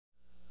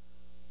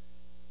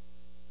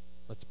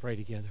Pray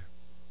together.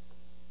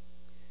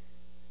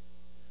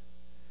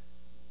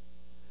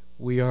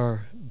 We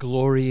are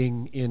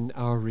glorying in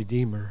our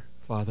Redeemer,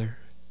 Father,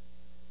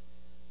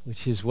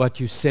 which is what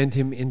you sent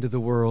him into the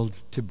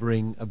world to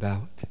bring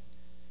about.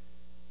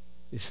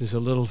 This is a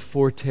little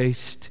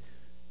foretaste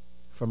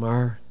from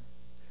our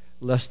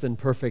less than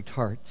perfect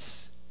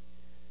hearts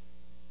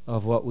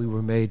of what we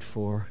were made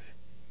for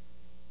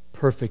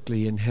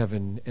perfectly in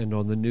heaven and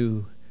on the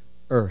new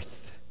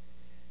earth.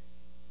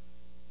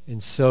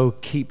 And so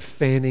keep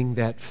fanning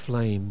that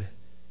flame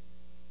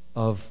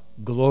of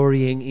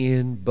glorying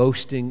in,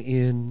 boasting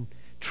in,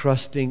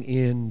 trusting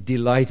in,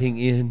 delighting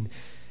in,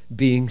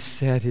 being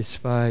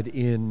satisfied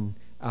in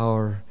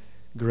our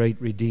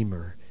great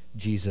Redeemer,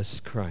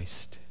 Jesus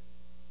Christ.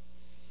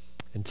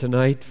 And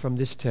tonight, from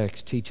this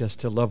text, teach us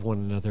to love one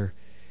another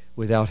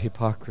without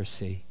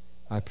hypocrisy,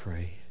 I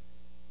pray.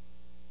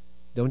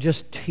 Don't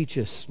just teach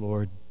us,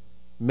 Lord.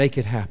 Make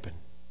it happen.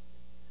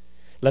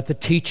 Let the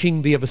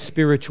teaching be of a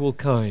spiritual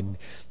kind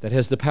that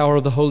has the power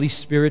of the Holy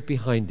Spirit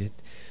behind it,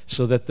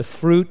 so that the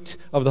fruit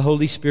of the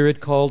Holy Spirit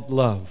called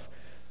love,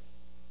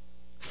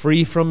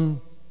 free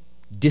from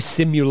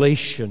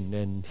dissimulation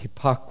and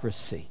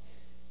hypocrisy,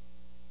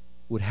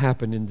 would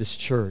happen in this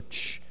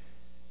church.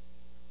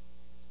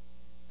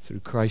 Through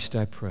Christ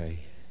I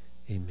pray.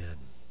 Amen.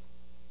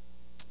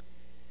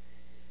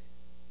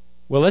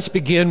 Well, let's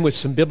begin with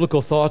some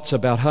biblical thoughts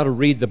about how to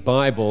read the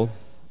Bible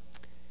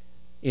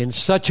in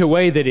such a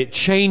way that it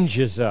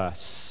changes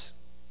us.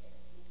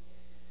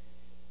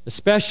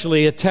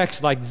 Especially a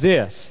text like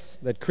this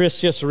that Chris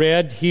just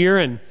read here,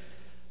 and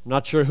I'm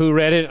not sure who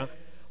read it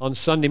on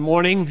Sunday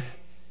morning.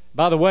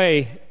 By the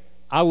way,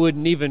 I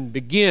wouldn't even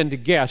begin to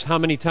guess how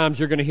many times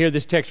you're going to hear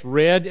this text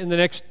read in the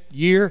next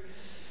year.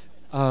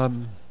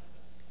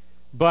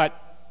 But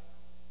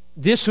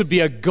this would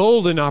be a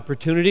golden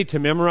opportunity to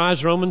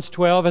memorize Romans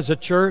 12 as a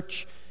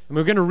church. And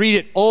we're going to read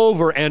it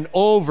over and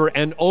over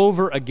and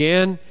over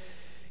again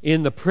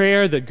in the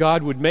prayer that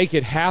God would make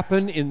it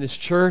happen in this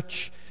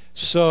church.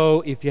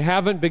 So if you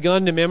haven't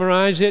begun to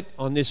memorize it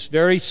on this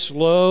very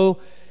slow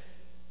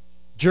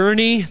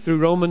journey through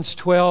Romans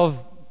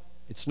 12,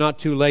 it's not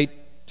too late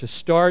to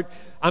start.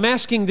 I'm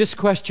asking this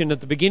question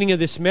at the beginning of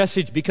this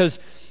message because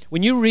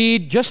when you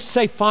read, just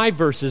say 5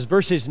 verses,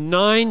 verses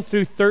 9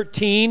 through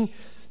 13,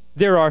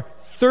 there are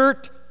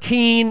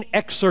 13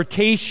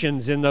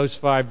 exhortations in those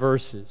 5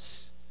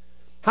 verses.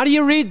 How do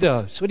you read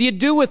those? What do you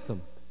do with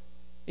them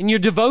in your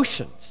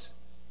devotions?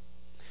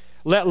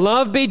 Let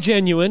love be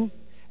genuine,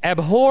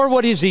 abhor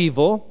what is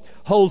evil,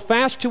 hold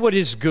fast to what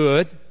is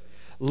good,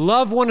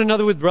 love one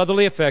another with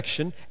brotherly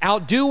affection,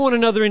 outdo one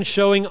another in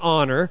showing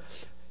honor,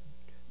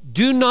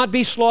 do not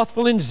be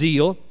slothful in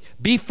zeal,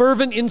 be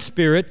fervent in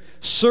spirit,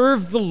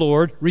 serve the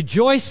Lord,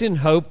 rejoice in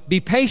hope, be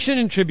patient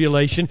in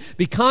tribulation,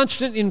 be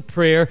constant in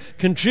prayer,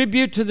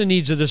 contribute to the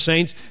needs of the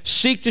saints,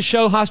 seek to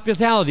show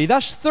hospitality.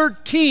 That's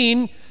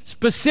 13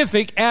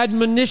 specific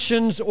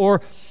admonitions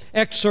or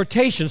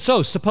exhortations.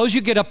 So, suppose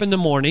you get up in the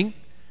morning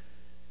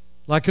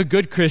like a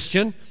good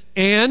Christian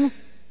and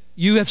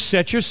you have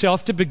set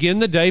yourself to begin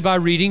the day by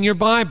reading your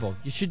Bible.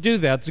 You should do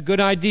that. It's a good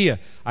idea.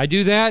 I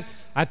do that.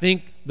 I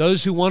think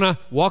those who want to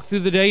walk through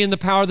the day in the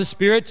power of the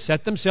Spirit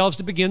set themselves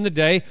to begin the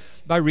day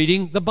by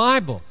reading the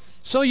Bible.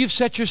 So you've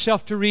set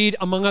yourself to read,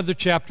 among other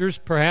chapters,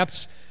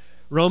 perhaps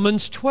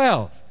Romans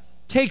 12.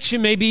 Takes you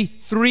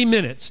maybe 3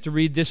 minutes to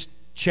read this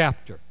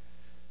chapter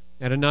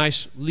at a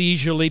nice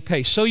leisurely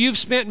pace. So you've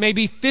spent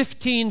maybe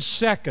 15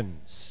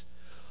 seconds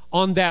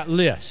on that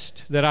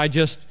list that I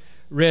just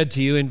read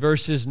to you in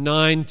verses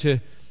 9 to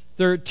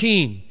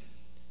 13.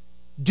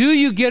 Do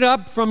you get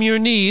up from your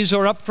knees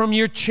or up from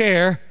your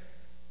chair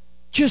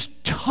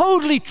just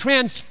totally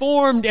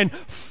transformed and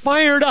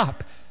fired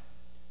up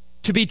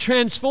to be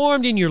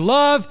transformed in your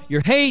love,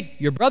 your hate,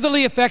 your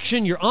brotherly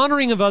affection, your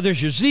honoring of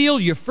others, your zeal,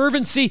 your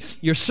fervency,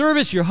 your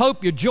service, your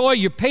hope, your joy,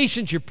 your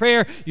patience, your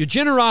prayer, your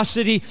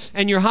generosity,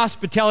 and your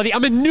hospitality?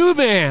 I'm a new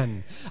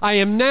man. I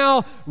am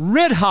now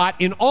red hot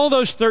in all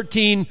those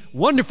 13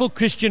 wonderful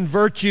Christian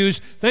virtues.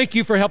 Thank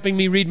you for helping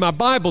me read my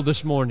Bible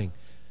this morning.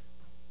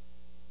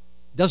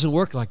 It doesn't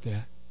work like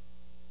that.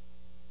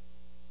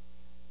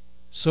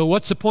 So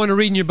what's the point of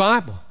reading your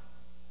Bible?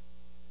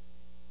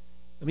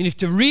 I mean, if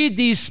to read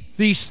these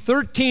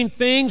 13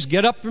 things,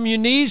 get up from your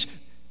knees,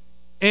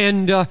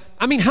 and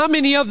how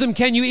many of them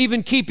can you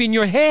even keep in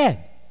your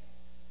head,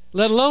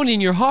 let alone in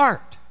your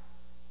heart?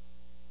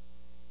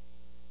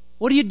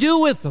 What do you do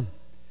with them?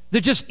 They're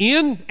just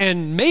in,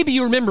 and maybe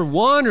you remember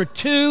 1 or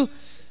 2.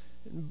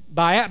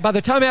 By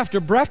the time after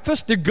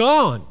breakfast, they're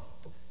gone.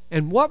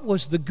 And what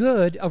was the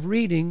good of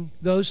reading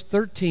those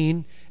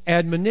 13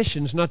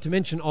 admonitions, not to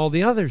mention all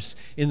the others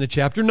in the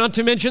chapter, not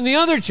to mention the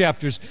other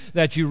chapters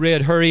that you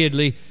read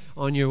hurriedly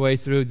on your way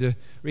through the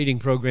reading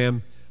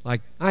program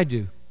like I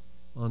do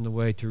on the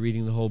way to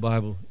reading the whole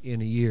Bible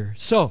in a year?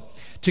 So,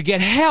 to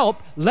get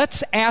help,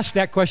 let's ask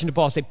that question to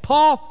Paul. Say,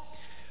 Paul,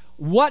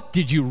 what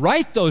did you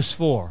write those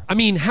for? I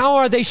mean, how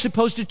are they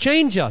supposed to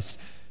change us?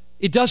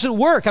 It doesn't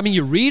work. I mean,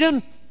 you read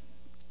them,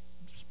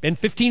 spend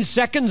 15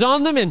 seconds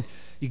on them, and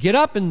You get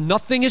up and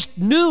nothing is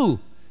new.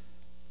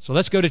 So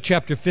let's go to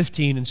chapter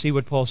 15 and see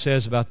what Paul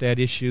says about that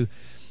issue.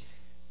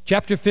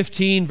 Chapter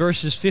 15,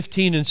 verses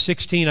 15 and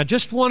 16. I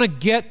just want to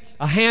get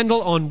a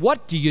handle on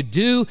what do you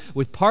do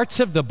with parts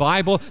of the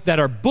Bible that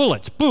are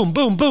bullets. Boom,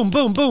 boom, boom,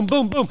 boom, boom,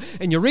 boom, boom.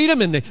 And you read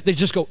them and they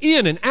just go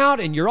in and out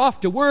and you're off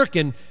to work.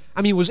 And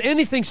I mean, was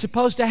anything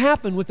supposed to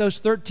happen with those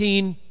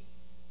 13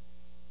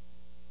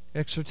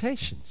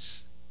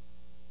 exhortations?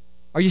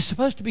 Are you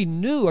supposed to be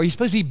new? Are you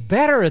supposed to be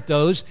better at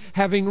those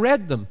having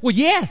read them? Well,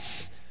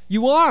 yes,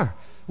 you are.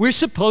 We're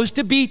supposed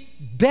to be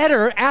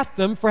better at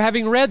them for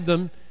having read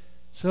them.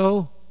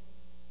 So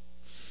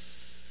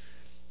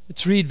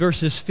let's read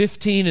verses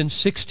 15 and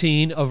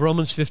 16 of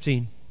Romans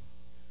 15.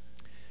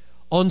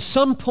 On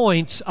some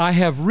points I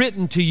have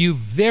written to you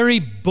very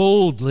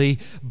boldly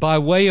by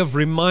way of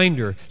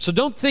reminder. So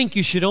don't think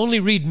you should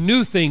only read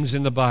new things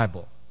in the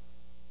Bible.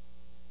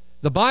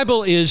 The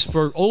Bible is,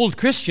 for old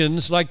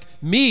Christians like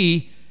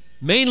me,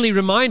 mainly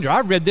reminder.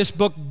 I've read this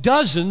book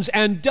dozens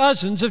and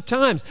dozens of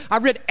times.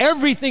 I've read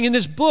everything in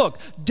this book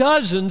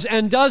dozens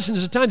and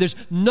dozens of times. There's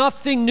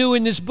nothing new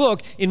in this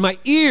book in my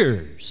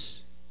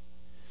ears.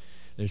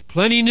 There's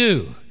plenty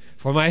new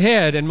for my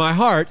head and my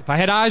heart. If I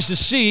had eyes to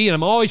see, and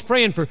I'm always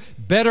praying for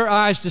better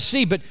eyes to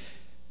see, but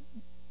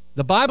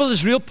the Bible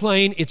is real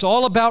plain. It's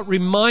all about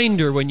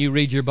reminder when you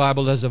read your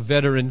Bible as a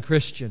veteran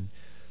Christian.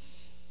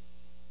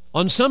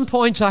 On some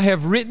points I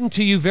have written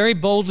to you very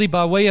boldly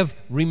by way of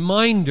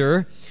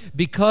reminder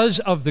because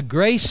of the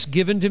grace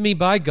given to me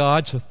by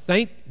God. So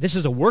this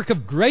is a work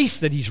of grace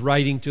that he's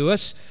writing to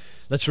us.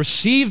 Let's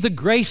receive the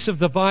grace of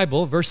the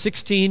Bible. Verse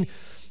 16,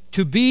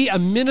 to be a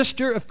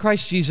minister of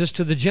Christ Jesus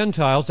to the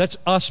Gentiles. That's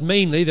us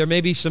mainly. There may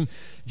be some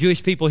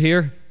Jewish people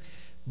here,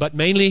 but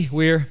mainly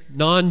we're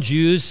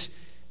non-Jews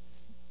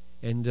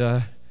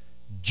and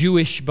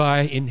Jewish by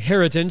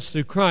inheritance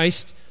through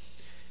Christ.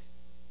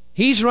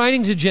 He's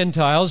writing to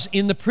Gentiles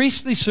in the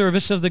priestly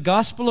service of the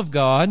gospel of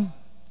God.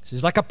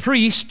 He's like a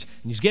priest,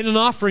 and he's getting an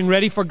offering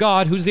ready for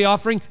God. Who's the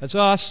offering? That's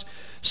us.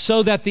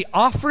 So that the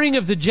offering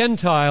of the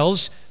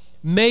Gentiles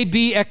may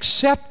be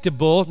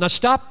acceptable. Now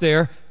stop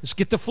there. Let's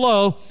get the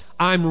flow.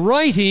 I'm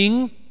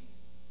writing.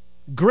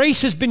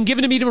 Grace has been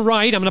given to me to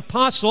write. I'm an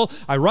apostle.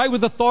 I write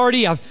with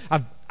authority.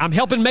 I'm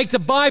helping make the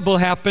Bible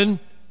happen.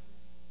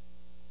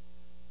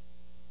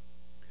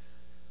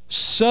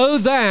 So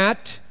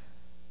that,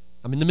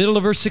 I'm in the middle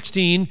of verse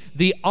 16,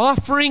 the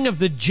offering of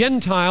the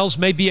Gentiles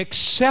may be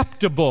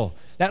acceptable.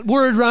 That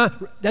word,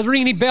 doesn't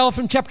ring any bell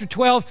from chapter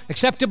 12.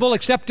 Acceptable,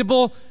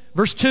 acceptable.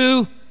 Verse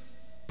 2,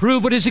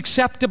 prove what is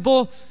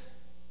acceptable.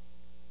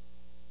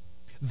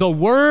 The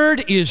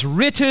Word is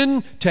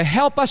written to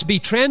help us be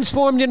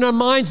transformed in our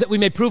minds that we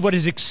may prove what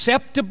is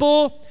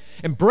acceptable,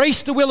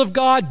 embrace the will of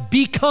God,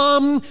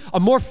 become a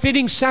more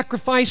fitting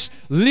sacrifice,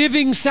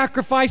 living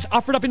sacrifice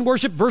offered up in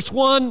worship. Verse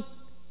 1.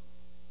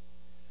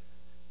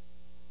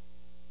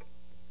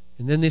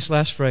 And then this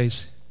last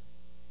phrase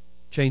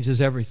changes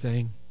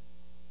everything.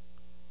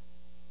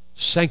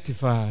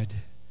 Sanctified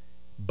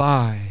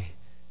by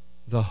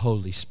the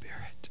Holy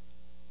Spirit.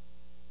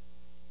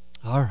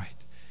 All right.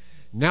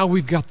 Now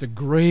we've got the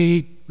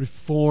great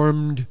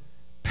Reformed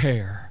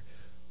pair.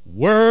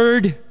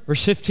 Word,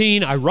 verse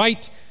 15, I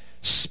write.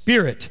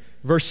 Spirit,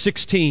 verse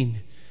 16.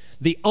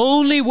 The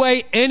only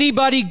way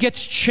anybody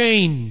gets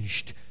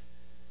changed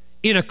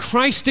in a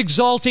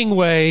Christ-exalting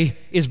way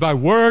is by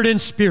Word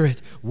and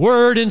Spirit.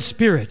 Word and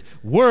Spirit.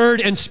 Word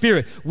and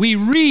Spirit. We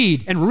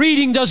read, and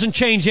reading doesn't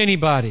change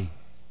anybody.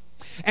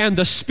 And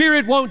the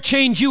Spirit won't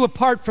change you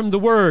apart from the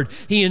Word.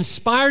 He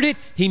inspired it.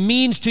 He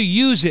means to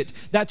use it.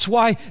 That's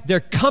why they're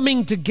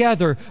coming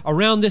together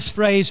around this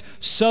phrase,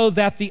 so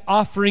that the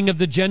offering of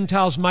the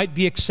Gentiles might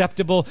be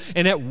acceptable.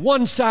 And at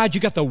one side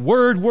you got the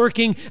Word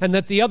working, and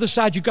at the other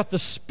side you got the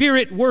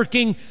Spirit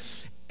working.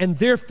 And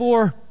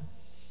therefore,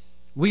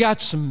 we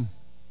got some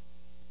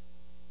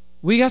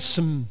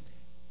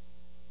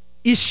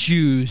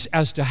issues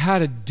as to how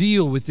to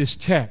deal with this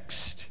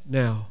text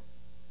now.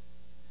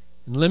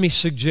 And let me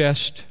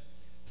suggest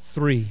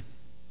 3.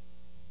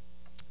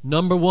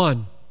 Number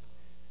 1,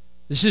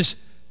 this is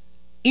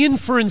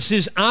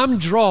inferences I'm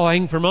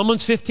drawing from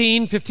Romans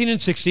 15, 15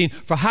 and 16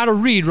 for how to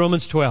read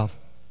Romans 12.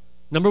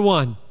 Number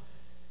 1,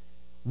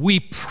 we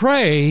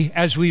pray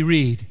as we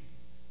read,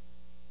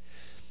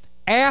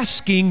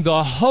 asking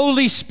the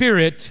Holy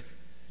Spirit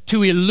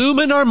to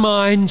illumine our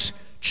minds,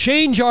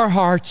 change our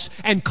hearts,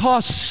 and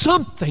cause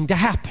something to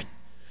happen.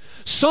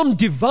 Some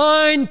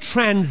divine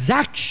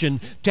transaction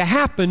to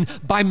happen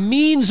by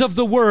means of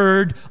the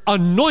Word,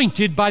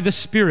 anointed by the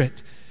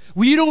Spirit.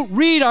 We don't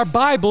read our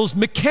Bibles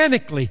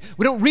mechanically.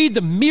 We don't read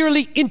them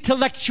merely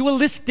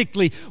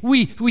intellectualistically.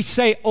 We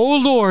say, "Oh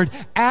Lord,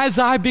 as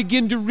I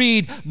begin to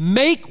read,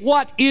 make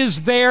what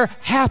is there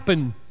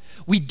happen."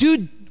 We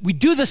do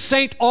the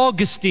St.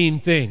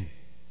 Augustine thing.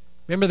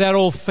 Remember that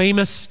old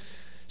famous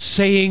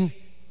saying,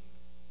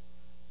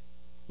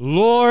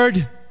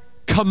 "Lord,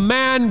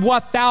 command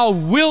what thou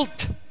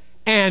wilt,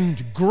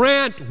 and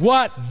grant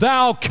what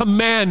thou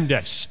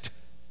commandest."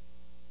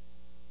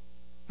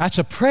 That's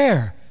a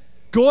prayer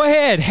Go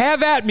ahead,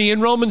 have at me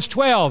in Romans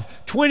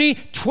 12, 20,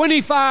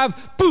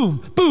 25,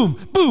 boom,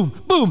 boom,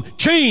 boom, boom.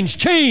 Change,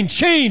 change,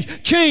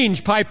 change,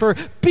 change, Piper.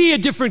 Be a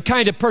different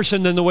kind of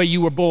person than the way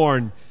you were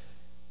born.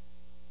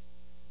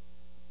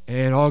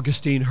 And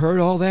Augustine heard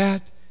all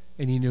that,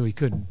 and he knew he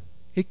couldn't.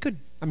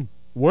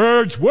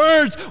 Words,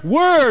 words,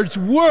 words,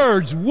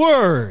 words,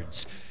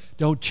 words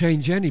don't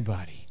change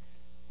anybody.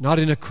 Not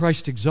in a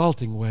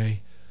Christ-exalting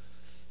way.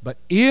 But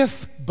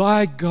if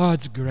by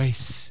God's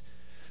grace,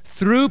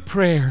 through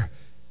prayer,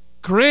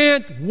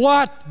 grant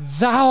what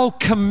thou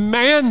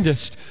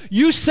commandest.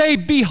 You say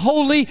be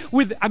holy,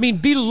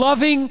 be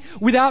loving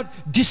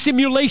without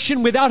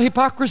dissimulation, without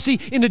hypocrisy,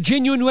 in a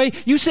genuine way.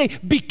 You say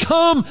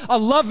become a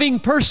loving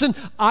person.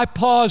 I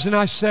pause and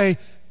I say,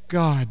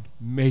 God,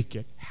 make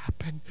it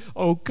happen.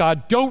 Oh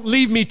God, don't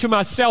leave me to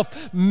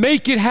myself.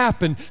 Make it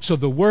happen. So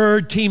the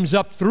Word teams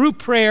up through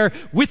prayer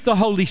with the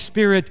Holy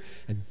Spirit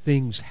and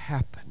things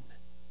happen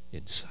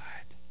inside.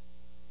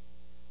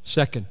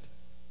 Second,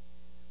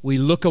 we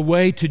look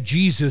away to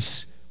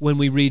Jesus when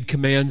we read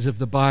commands of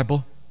the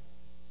Bible.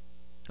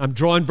 I'm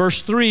drawing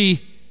verse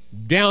 3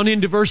 down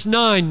into verse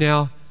 9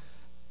 now.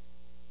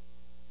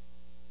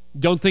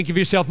 Don't think of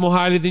yourself more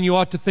highly than you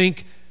ought to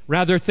think.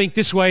 Rather, think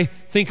this way.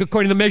 Think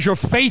according to the measure of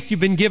faith you've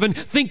been given.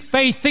 Think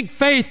faith, think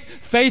faith.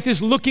 Faith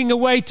is looking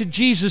away to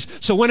Jesus.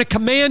 So when a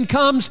command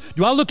comes,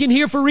 do I look in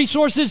here for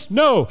resources?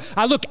 No.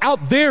 I look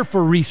out there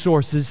for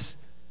resources.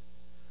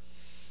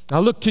 I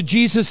look to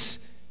Jesus.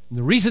 And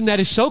the reason that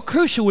is so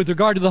crucial with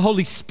regard to the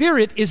Holy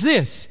Spirit is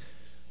this.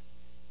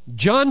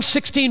 John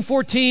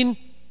 16:14,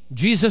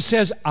 Jesus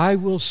says, I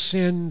will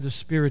send the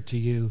Spirit to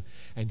you,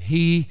 and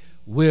He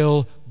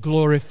will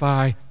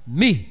glorify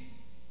me.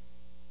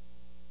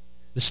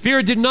 The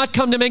Spirit did not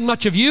come to make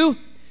much of you.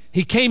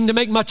 He came to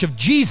make much of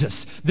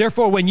Jesus.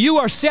 Therefore, when you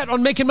are set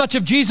on making much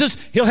of Jesus,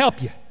 He'll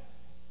help you.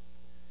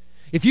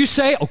 If you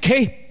say,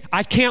 okay,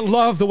 I can't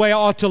love the way I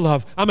ought to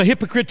love. I'm a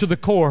hypocrite to the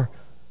core.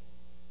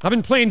 I've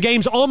been playing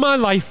games all my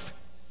life.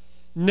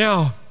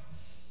 Now,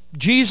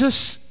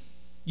 Jesus,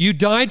 you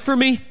died for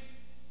me.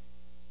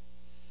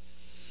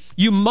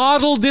 You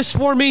modeled this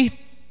for me.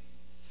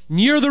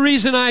 And you're the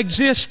reason I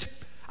exist.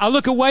 I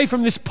look away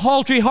from this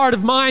paltry heart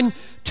of mine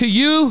to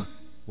you.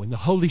 When the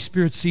Holy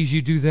Spirit sees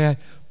you do that,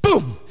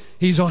 boom,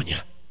 He's on you.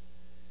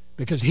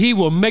 Because He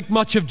will make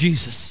much of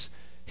Jesus.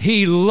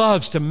 He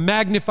loves to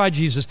magnify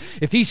Jesus.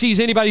 If He sees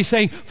anybody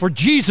saying, for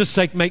Jesus'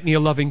 sake, make me a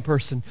loving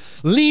person.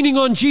 Leaning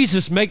on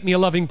Jesus, make me a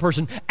loving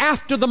person.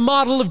 After the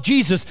model of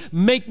Jesus,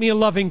 make me a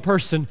loving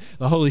person.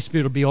 The Holy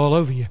Spirit will be all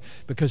over you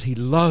because He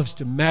loves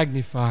to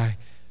magnify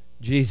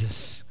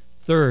Jesus.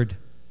 Third,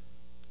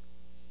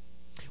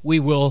 we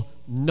will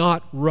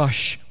not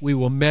rush. We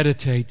will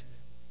meditate.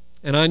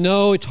 And I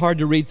know it's hard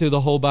to read through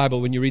the whole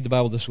Bible when you read the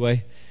Bible this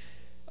way,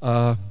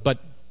 but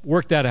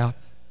work that out.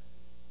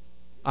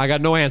 I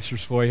got no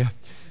answers for you.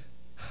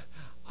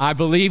 I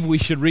believe we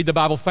should read the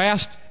Bible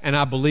fast, and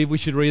I believe we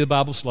should read the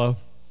Bible slow.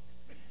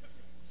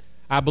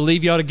 I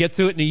believe you ought to get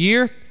through it in a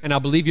year, and I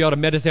believe you ought to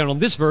meditate on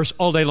this verse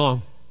all day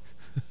long.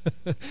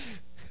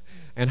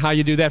 And how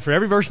you do that for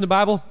every verse in the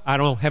Bible, I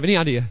don't have any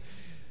idea.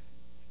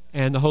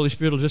 And the Holy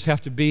Spirit will just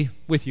have to be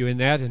with you in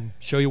that and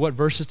show you what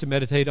verses to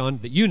meditate on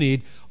that you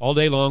need all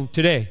day long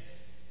today.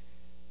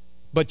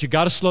 But you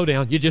got to slow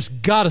down. You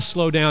just got to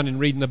slow down in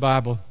reading the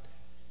Bible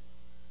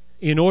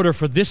in order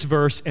for this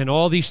verse and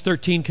all these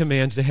 13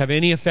 commands to have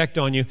any effect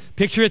on you.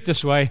 Picture it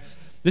this way.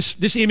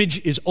 This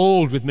image is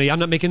old with me. I'm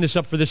not making this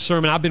up for this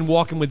sermon. I've been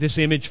walking with this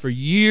image for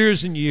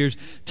years and years,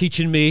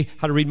 teaching me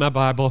how to read my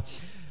Bible.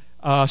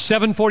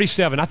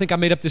 747. I think I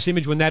made up this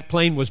image when that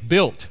plane was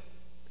built.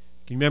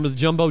 Can you remember the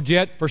jumbo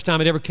jet? First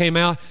time it ever came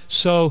out.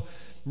 So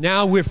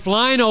now we're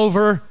flying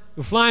over,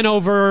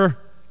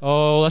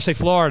 let's say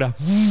Florida,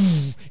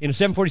 in a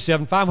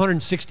 747,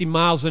 560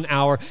 miles an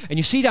hour. And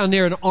you see down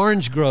there an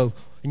orange grove.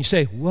 And you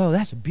say, whoa,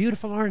 that's a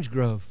beautiful orange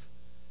grove.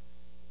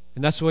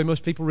 And that's the way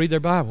most people read their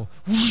Bible.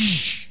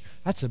 Whoosh,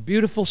 that's a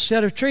beautiful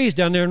set of trees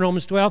down there in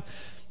Romans 12.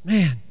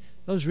 Man,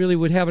 those really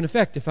would have an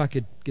effect if I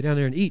could get down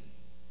there and eat.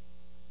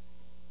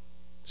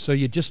 So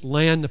you just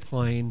land the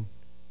plane.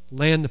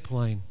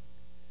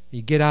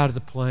 You get out of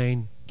the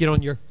plane, get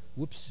on your,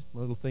 whoops,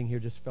 my little thing here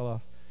just fell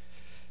off.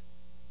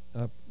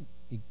 What's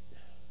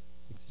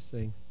this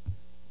thing?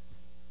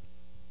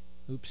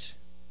 Oops.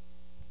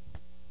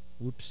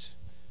 Whoops.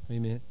 Wait a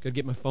minute. Gotta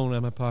get my phone out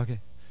of my pocket.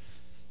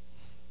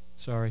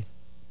 Sorry.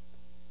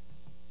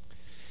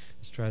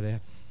 Let's try that.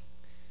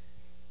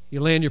 You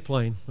land your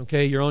plane,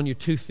 okay? You're on your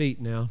 2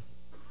 feet now,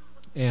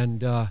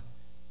 and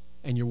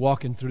you're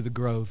walking through the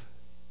grove.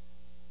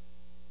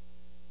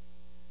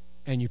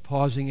 And you're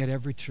pausing at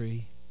every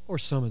tree, or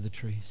some of the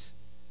trees.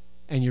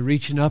 And you're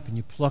reaching up and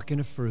you're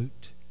plucking a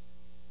fruit.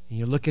 And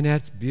you're looking at it,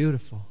 it's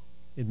beautiful.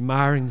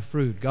 Admiring the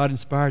fruit. God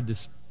inspired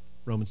this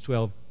Romans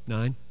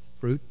 12:9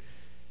 fruit.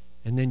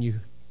 And then you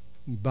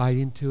bite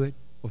into it.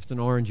 Well, if it's an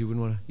orange, you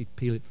wouldn't want to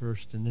peel it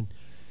first and then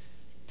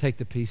take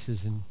the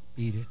pieces and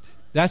eat it.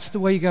 That's the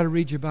way you got to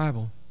read your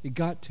Bible. You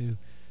got to.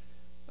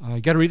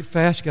 You got to read it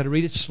fast. You got to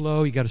read it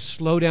slow. You got to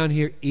slow down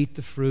here, eat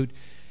the fruit.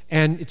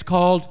 And it's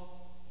called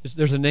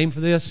there's a name for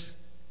this?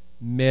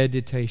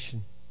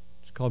 Meditation.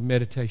 It's called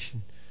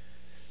meditation.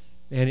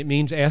 And it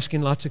means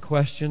asking lots of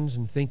questions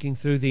and thinking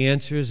through the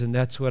answers, and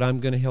that's what I'm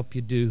going to help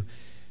you do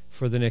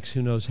for the next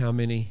who knows how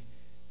many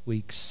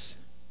weeks.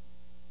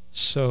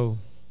 So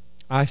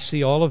I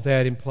see all of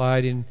that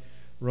implied in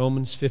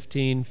Romans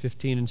 15,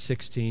 15, and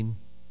 16.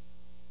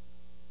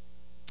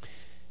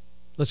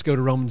 Let's go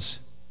to Romans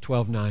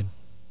 12:9.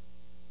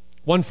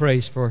 One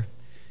phrase for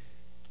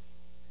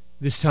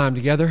this time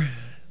together.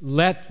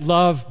 Let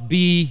love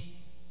be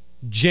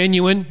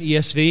genuine,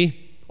 ESV.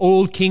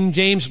 Old King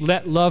James,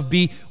 let love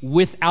be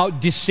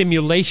without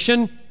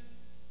dissimulation.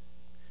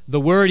 The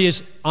word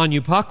is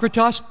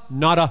anupokritos,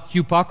 not a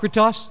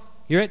hypokritos.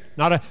 Hear it?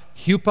 Not a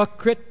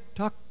hypocrite.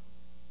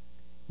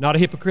 Not a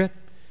hypocrite.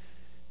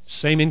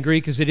 Same in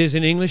Greek as it is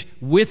in English.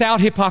 Without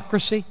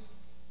hypocrisy.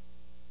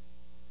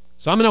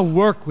 So I'm going to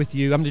work with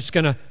you. I'm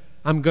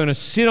going to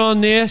sit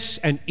on this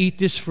and eat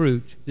this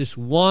fruit, this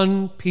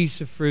one piece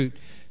of fruit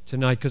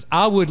tonight, because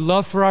I would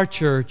love for our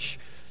church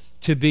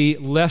to be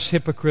less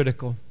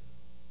hypocritical.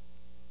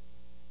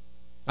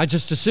 I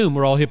just assume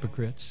we're all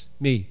hypocrites.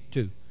 Me,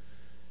 too.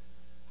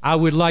 I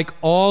would like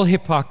all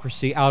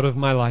hypocrisy out of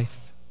my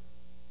life.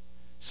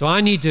 So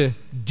I need to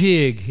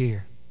dig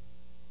here.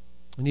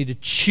 I need to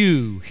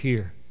chew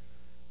here.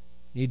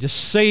 I need to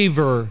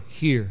savor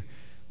here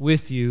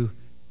with you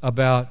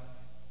about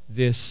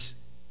this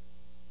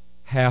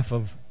half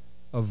of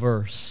a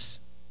verse.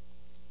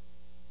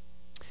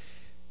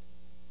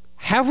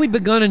 Have we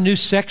begun a new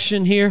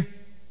section here?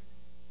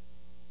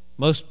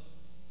 Most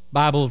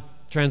Bible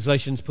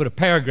translations put a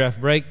paragraph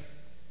break.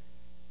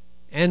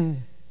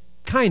 And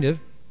kind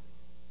of.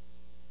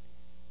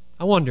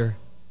 I wonder.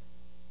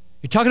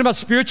 You're talking about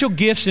spiritual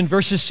gifts in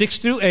verses 6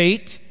 through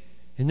 8.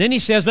 And then he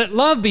says, let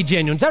love be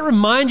genuine. Does that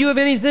remind you of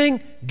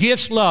anything?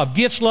 Gifts, love.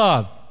 Gifts,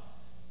 love.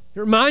 Does it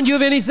remind you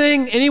of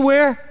anything,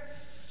 anywhere?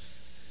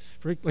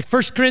 Like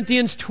 1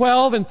 Corinthians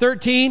 12 and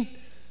 13.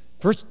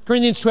 1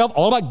 Corinthians 12,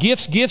 all about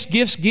gifts, gifts,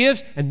 gifts,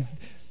 gifts. And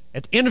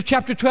at the end of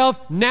chapter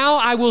 12, now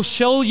I will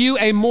show you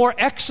a more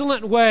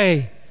excellent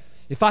way.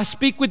 If I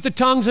speak with the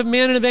tongues of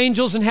men and of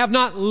angels and have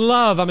not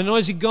love, I'm a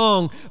noisy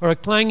gong or a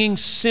clanging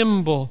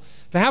cymbal.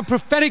 If I have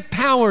prophetic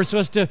power so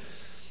as to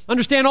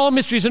understand all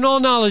mysteries and all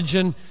knowledge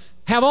and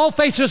have all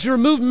faith so as to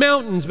remove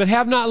mountains but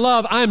have not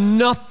love, I am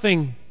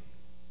nothing.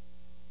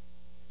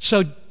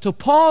 So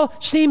Paul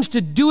seems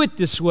to do it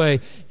this way.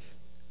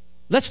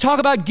 Let's talk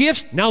about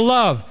gifts, now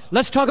love.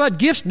 Let's talk about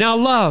gifts, now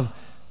love.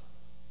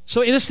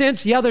 So in a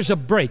sense, yeah, there's a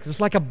break.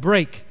 There's like a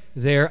break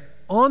there.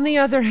 On the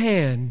other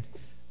hand,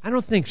 I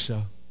don't think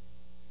so.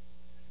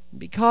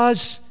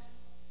 Because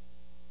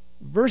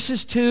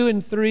verses 2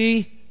 and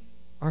 3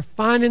 are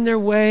finding their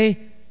way.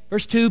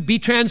 Verse 2, be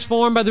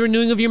transformed by the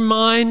renewing of your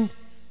mind,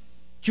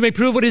 that you may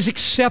prove what is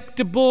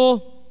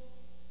acceptable,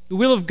 the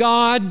will of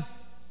God.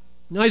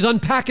 Now he's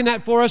unpacking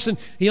that for us, and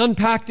he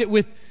unpacked it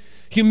with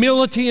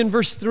humility in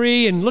verse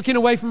 3 and looking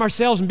away from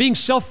ourselves and being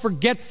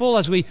self-forgetful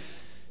as we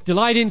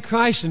delight in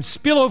Christ and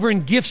spill over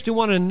in gifts to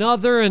one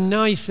another. And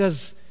now he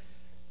says,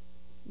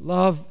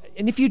 love.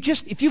 And if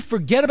you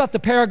forget about the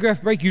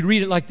paragraph break, you'd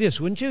read it like this,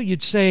 wouldn't you?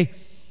 You'd say,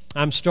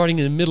 I'm starting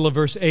in the middle of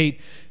verse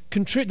 8.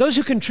 Those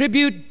who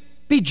contribute,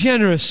 be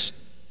generous.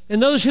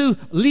 And those who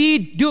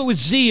lead, do it with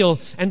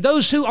zeal. And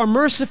those who are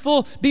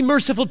merciful, be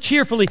merciful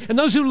cheerfully. And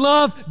those who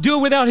love, do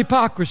it without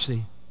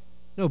hypocrisy.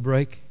 No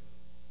break.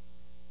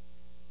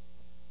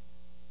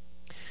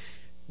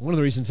 One of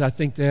the reasons I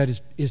think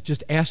that is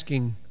just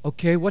asking,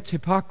 okay, what's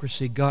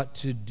hypocrisy got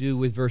to do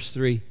with verse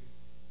 3?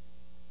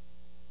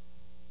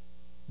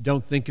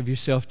 Don't think of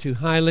yourself too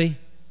highly.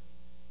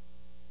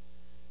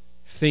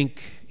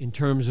 Think in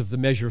terms of the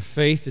measure of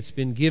faith that's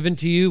been given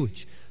to you,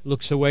 which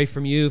looks away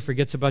from you,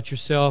 forgets about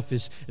yourself,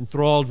 is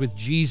enthralled with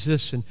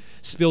Jesus, and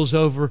spills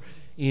over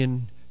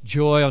in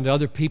joy onto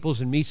other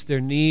people's and meets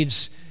their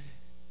needs.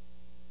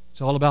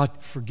 It's all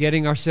about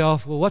forgetting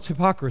ourselves. Well, what's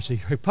hypocrisy?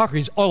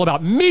 Hypocrisy is all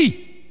about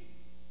me.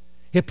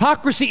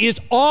 Hypocrisy is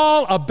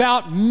all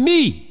about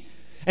me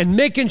and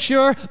making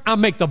sure I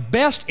make the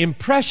best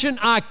impression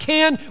I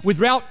can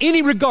without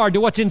any regard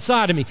to what's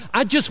inside of me.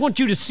 I just want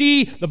you to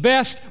see the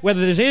best, whether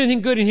there's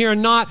anything good in here or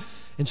not.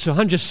 And so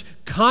I'm just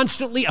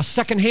constantly a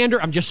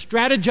second-hander. I'm just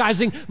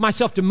strategizing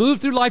myself to move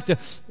through life to,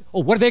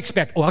 oh, what do they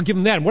expect? Oh, I'll give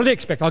them that. And what do they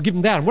expect? I'll give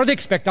them that. And what do they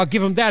expect? I'll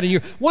give them that. And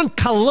you're one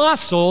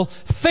colossal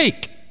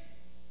fake.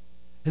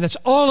 And that's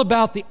all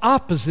about the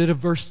opposite of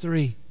verse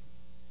 3.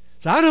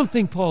 So I don't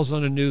think Paul's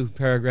on a new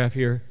paragraph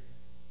here.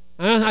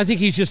 I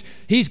think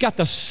he's got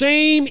the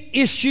same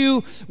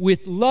issue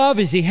with love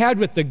as he had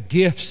with the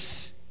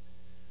gifts.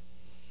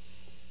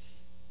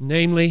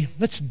 Namely,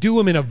 let's do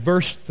them in a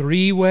verse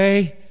 3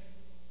 way,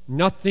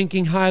 not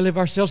thinking highly of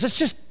ourselves. Let's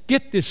just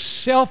get this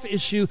self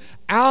issue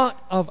out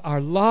of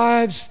our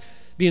lives,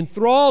 be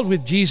enthralled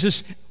with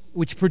Jesus,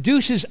 which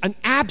produces an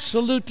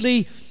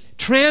absolutely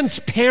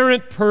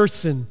transparent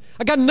person.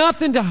 I got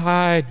nothing to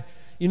hide.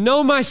 You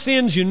know my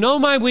sins, you know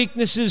my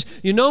weaknesses,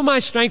 you know my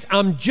strengths.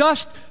 I'm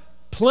just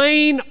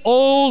plain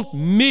old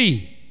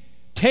me.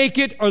 Take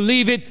it or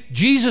leave it.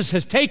 Jesus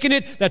has taken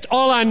it. That's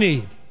all I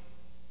need.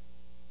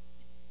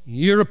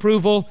 Your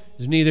approval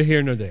is neither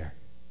here nor there.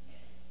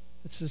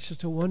 It's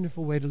just a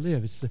wonderful way to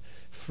live. It's the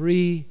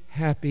free,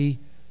 happy,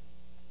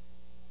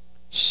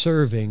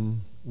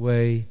 serving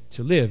way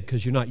to live,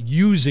 because you're not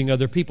using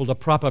other people to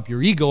prop up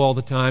your ego all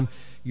the time.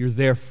 You're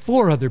there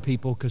for other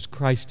people because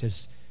Christ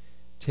has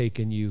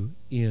taken you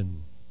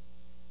in.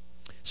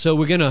 So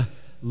we're going to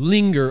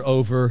linger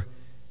over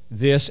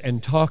this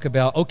and talk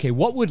about, okay,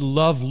 what would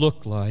love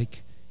look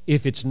like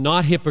if it's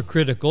not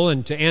hypocritical?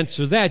 And to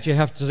answer that, you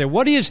have to say,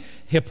 what is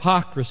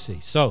hypocrisy?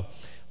 So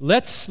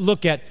let's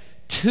look at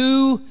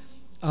two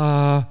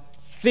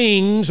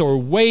things or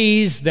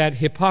ways that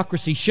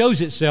hypocrisy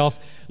shows itself.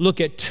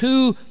 Look at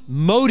two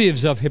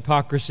motives of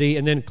hypocrisy,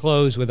 and then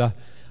close with a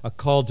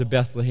call to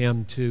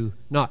Bethlehem to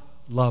not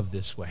love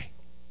this way.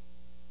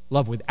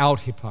 Love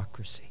without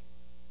hypocrisy.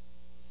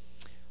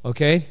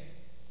 Okay?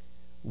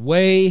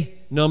 Way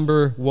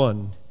number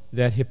one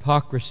that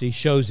hypocrisy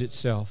shows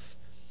itself.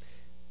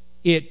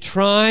 It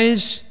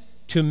tries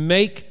to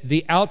make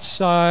the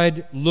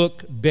outside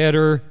look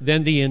better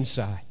than the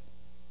inside.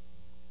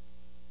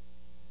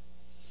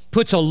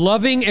 Puts a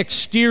loving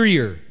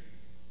exterior.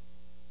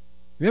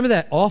 Remember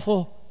that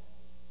awful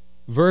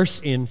verse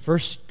in 1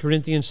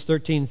 Corinthians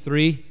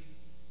 13:3?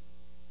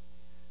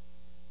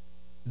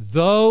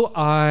 Though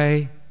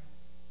I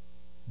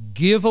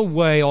give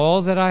away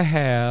all that I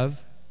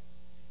have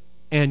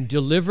and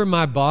deliver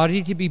my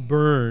body to be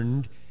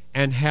burned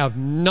and have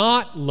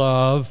not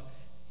love,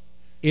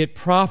 it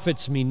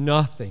profits me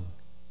nothing.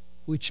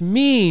 Which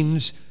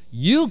means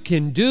you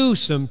can do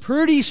some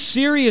pretty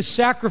serious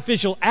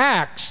sacrificial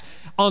acts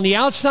on the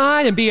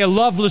outside and be a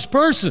loveless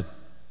person.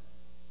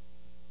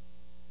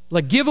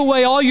 Like give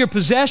away all your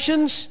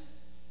possessions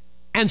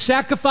and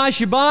sacrifice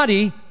your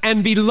body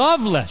and be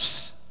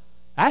loveless.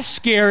 That's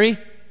scary.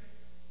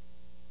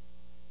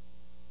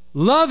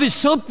 Love is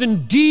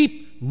something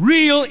deep,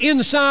 real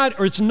inside,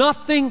 or it's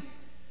nothing.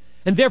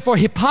 And therefore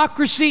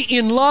hypocrisy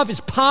in love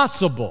is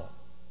possible.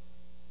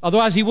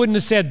 Otherwise he wouldn't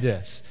have said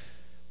this.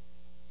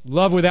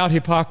 Love without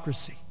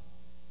hypocrisy.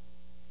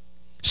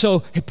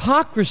 So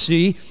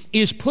hypocrisy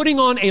is putting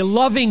on a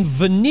loving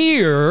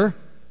veneer.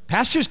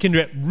 Pastors can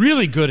get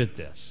really good at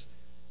this.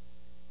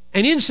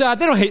 And inside,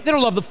 they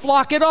don't love the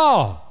flock at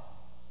all.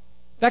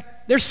 In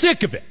fact, they're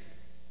sick of it.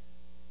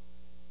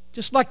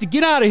 Just like to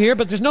get out of here,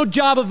 but there's no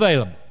job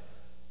available.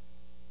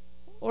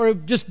 Or it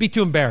would just be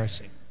too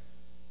embarrassing.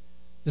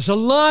 There's a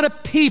lot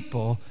of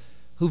people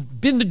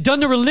who've done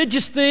the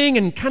religious thing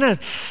and kind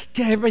of,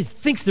 everybody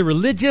thinks they're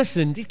religious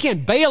and you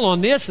can't bail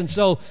on this, and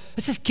so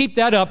let's just keep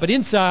that up. But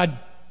inside,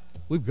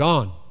 we've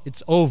gone.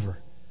 It's over.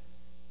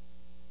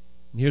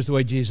 And here's the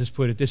way Jesus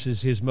put it. This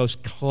is his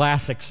most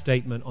classic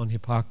statement on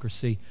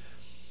hypocrisy.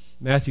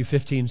 Matthew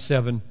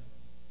 15:7.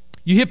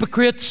 You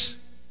hypocrites,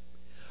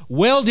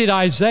 well did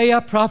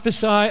Isaiah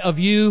prophesy of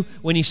you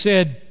when he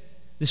said,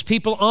 this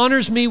people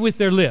honors me with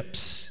their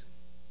lips,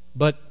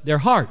 but their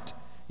heart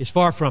is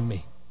far from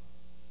me.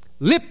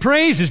 Lip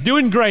praise is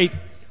doing great.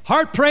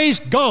 Heart praise,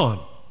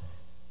 gone.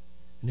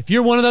 And if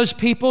you're one of those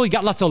people, you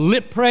got lots of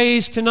lip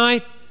praise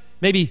tonight,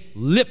 maybe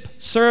lip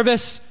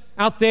service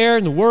out there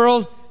in the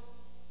world,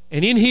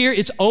 and in here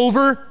it's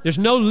over. There's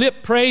no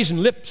lip praise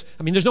and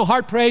there's no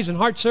heart praise and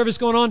heart service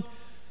going on.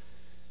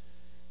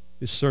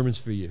 This sermon's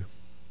for you.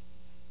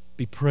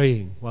 Be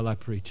praying while I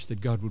preach that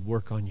God would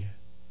work on you.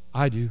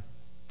 I do.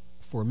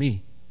 For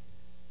me.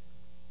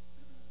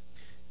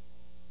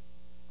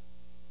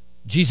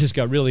 Jesus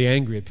got really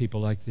angry at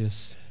people like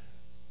this.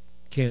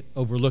 Can't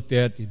overlook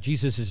that.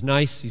 Jesus is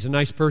nice. He's a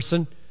nice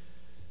person.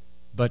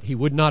 But he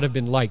would not have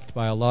been liked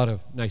by a lot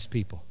of nice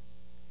people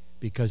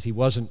because he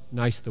wasn't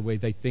nice the way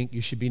they think you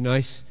should be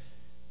nice.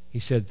 He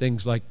said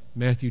things like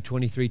Matthew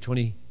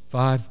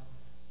 23:25.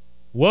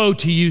 Woe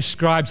to you,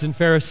 scribes and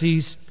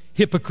Pharisees,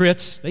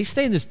 hypocrites. They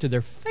say this to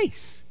their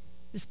face.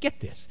 Just get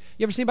this.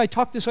 You ever see anybody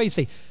talk this way? You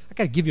say, I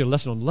got to give you a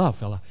lesson on love,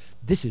 fella.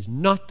 This is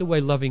not the way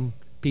loving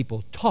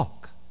people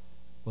talk.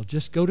 Well,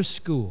 just go to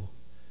school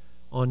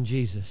on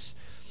Jesus.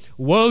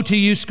 Woe to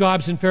you,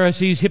 scribes and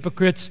Pharisees,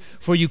 hypocrites,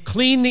 for you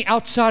clean the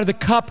outside of the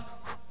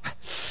cup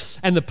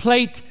and the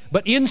plate,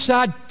 but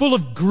inside full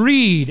of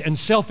greed and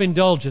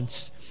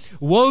self-indulgence.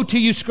 Woe to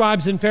you,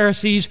 scribes and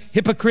Pharisees,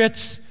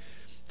 hypocrites,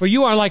 for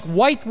you are like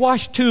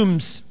whitewashed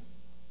tombs,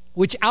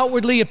 which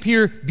outwardly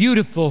appear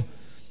beautiful,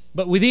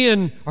 but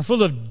within are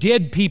full of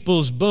dead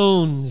people's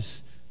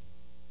bones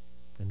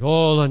and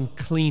all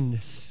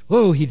uncleanness.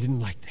 Whoa, he didn't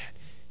like that.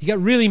 He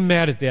got really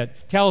mad at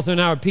that. Talitha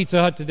and I were at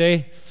Pizza Hut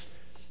today,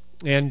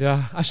 and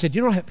I said,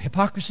 you know what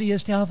hypocrisy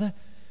is, Talitha?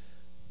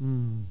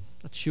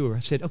 Not sure. I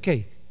said,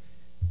 okay.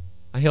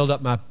 I held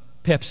up my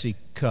Pepsi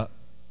cup.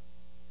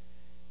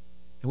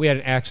 And we had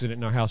an accident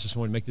in our house this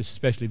morning to make this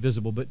especially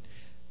visible, but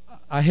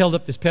I held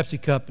up this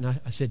Pepsi cup, and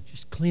I said,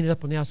 just clean it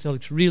up on the outside. It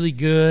looks really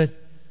good.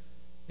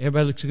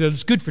 Everybody looks good.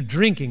 It's good for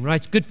drinking, right?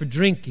 It's good for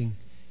drinking.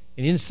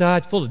 And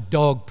inside, full of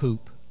dog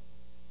poop.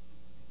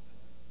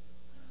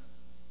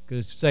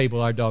 Because it's Sable,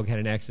 our dog, had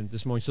an accident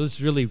this morning. So this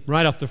is really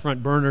right off the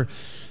front burner.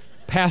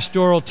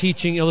 Pastoral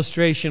teaching,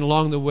 illustration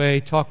along the way.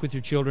 Talk with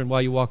your children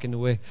while you walk in the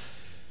way.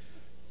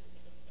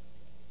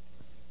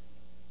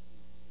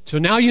 So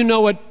now you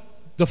know what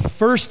the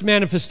first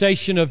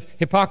manifestation of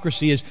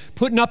hypocrisy is: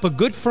 putting up a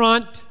good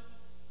front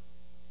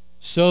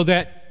so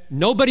that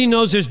nobody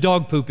knows there's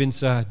dog poop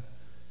inside.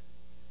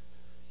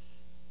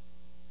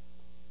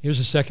 Here's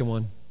the second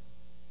one.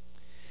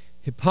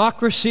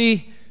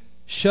 Hypocrisy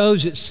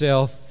shows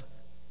itself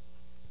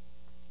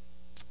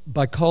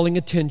by calling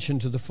attention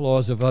to the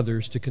flaws of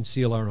others to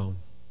conceal our own.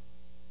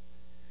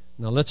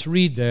 Now let's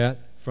read that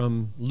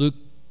from Luke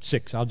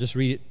 6. I'll just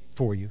read it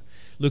for you.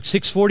 Luke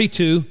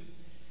 6:42,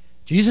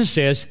 Jesus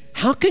says,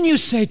 "How can you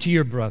say to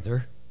your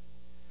brother,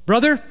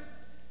 'Brother,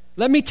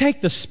 let me take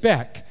the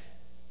speck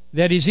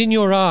that is in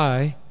your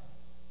eye,'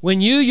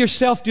 when you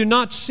yourself do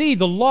not see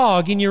the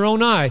log in your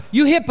own eye?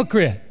 You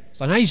hypocrite."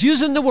 So now he's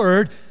using the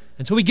word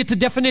until we get to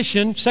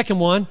definition, second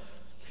one.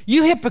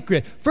 You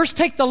hypocrite, first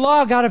take the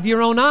log out of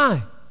your own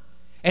eye,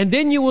 and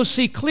then you will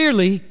see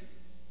clearly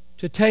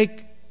to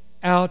take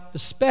out the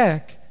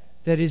speck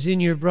that is in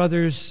your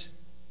brother's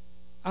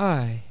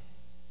eye.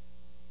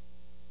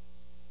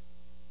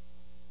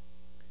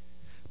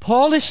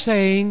 Paul is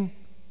saying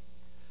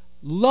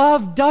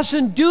love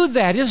doesn't do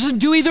that. It doesn't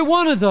do either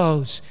one of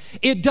those.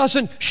 It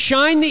doesn't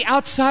shine the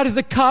outside of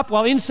the cup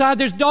while inside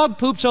there's dog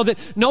poop so that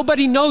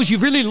nobody knows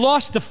you've really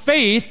lost the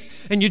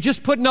faith and you're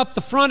just putting up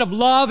the front of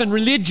love and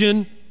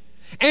religion.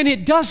 And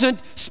it doesn't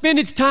spend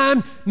its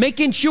time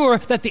making sure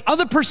that the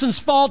other person's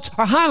faults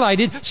are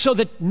highlighted so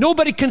that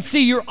nobody can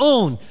see your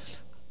own.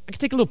 I can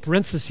take a little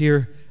parenthesis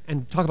here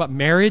and talk about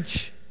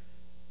marriage.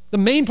 The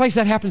main place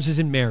that happens is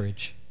in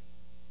marriage.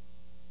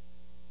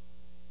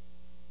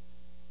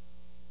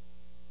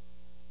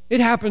 It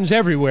happens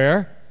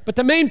everywhere, but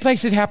the main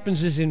place it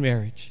happens is in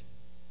marriage.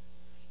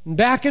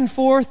 Back and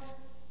forth,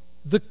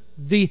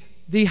 the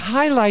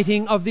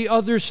highlighting of the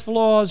other's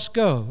flaws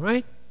go,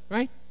 right?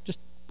 Right? Just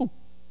boom.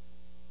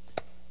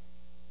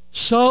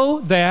 So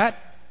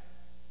that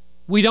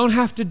we don't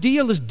have to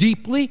deal as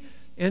deeply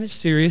and as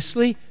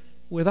seriously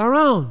with our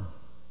own.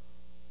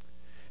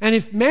 And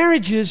if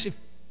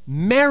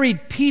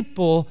married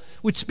people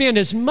would spend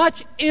as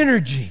much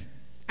energy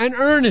and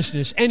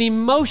earnestness and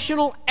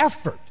emotional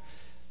effort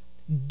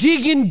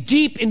digging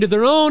deep into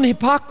their own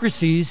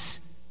hypocrisies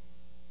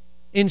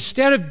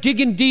instead of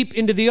digging deep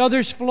into the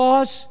other's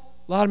flaws,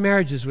 a lot of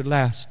marriages would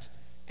last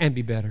and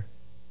be better.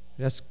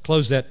 Let's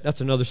close that. That's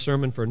another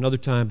sermon for another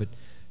time, but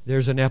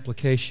there's an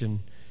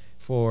application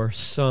for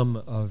some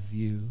of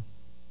you.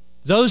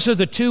 Those are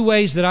the two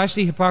ways that I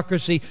see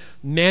hypocrisy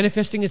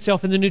manifesting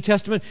itself in the New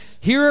Testament.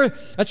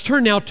 Let's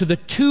turn now to the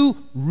two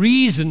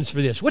reasons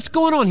for this. What's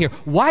going on here?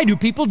 Why do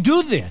people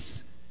do this?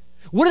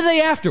 What are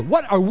they after?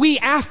 What are we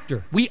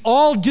after? We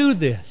all do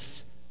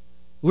this.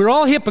 We're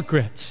all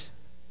hypocrites.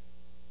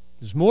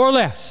 There's more or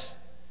less.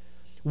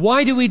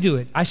 Why do we do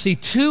it? I see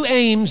two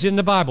aims in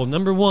the Bible.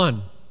 Number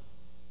one,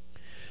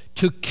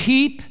 to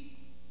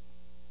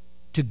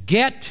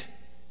get,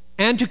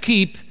 and to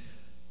keep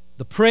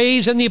the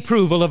praise and the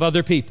approval of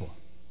other people.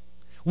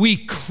 We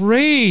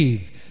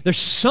crave. There's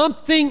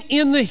something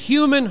in the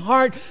human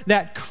heart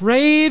that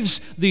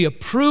craves the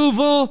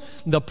approval,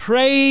 the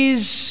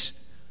praise,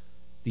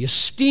 the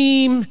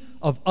esteem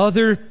of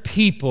other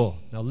people.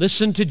 Now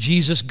listen to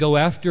Jesus go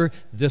after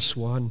this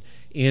one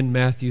in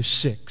Matthew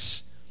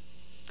 6.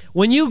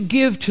 When you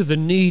give to the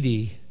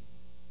needy,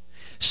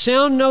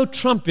 sound no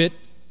trumpet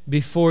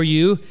before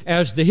you,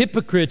 as the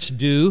hypocrites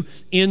do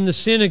in the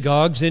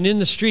synagogues and in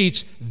the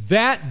streets,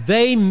 that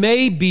they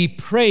may be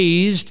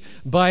praised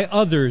by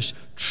others.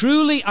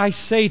 Truly I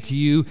say to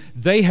you,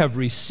 they have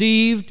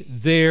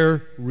received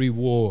their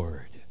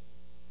reward.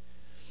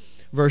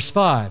 Verse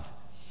 5.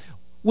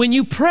 When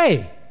you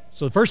pray,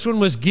 so the first one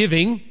was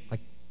giving, like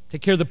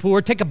take care of the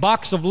poor, take a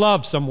box of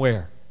love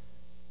somewhere.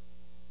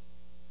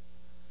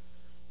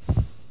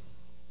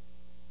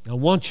 I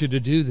want you to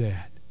do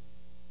that,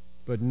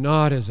 but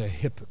not as a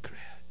hypocrite.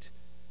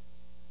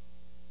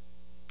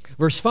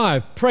 Verse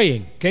 5,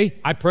 praying, okay?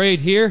 I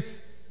prayed here,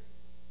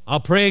 I'll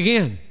pray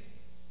again.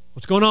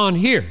 What's going on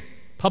here?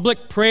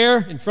 Public prayer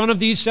in front of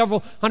these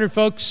several hundred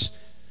folks.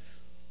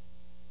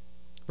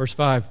 Verse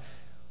 5,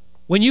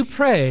 when you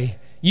pray,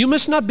 you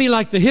must not be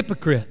like the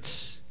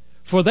hypocrites,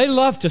 for they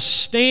love to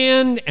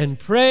stand and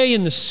pray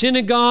in the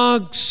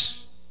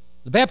synagogues,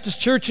 the Baptist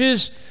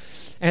churches,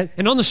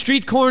 and on the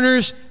street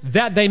corners,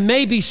 that they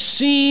may be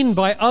seen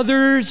by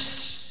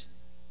others.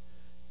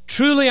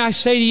 Truly I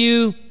say to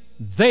you,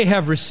 they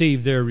have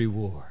received their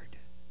reward.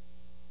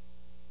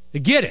 They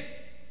get it.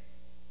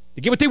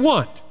 They get what they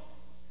want.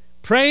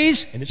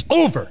 Praise, and it's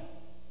over.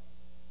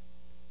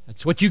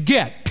 That's what you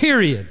get,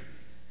 period.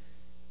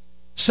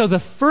 So the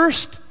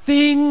first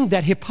thing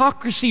that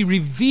hypocrisy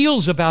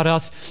reveals about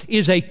us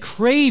is a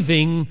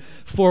craving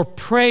for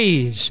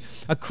praise,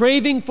 a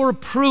craving for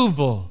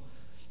approval.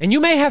 And you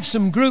may have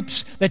some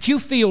groups that you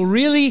feel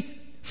really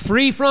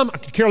free from. I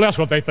could care less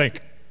what they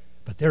think.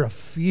 But there are a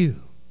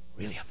few,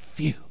 really a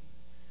few.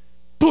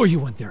 Boy, you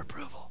want their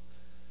approval.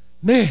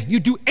 Man,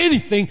 you do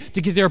anything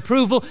to get their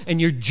approval,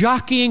 and you're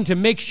jockeying to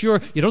make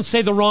sure you don't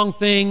say the wrong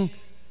thing,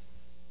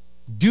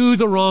 do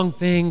the wrong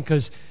thing,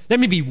 because there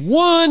may be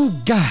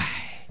one guy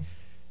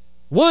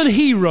one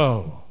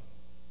hero.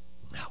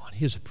 I want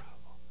his approval.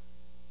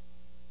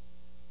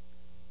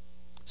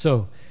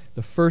 So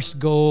the first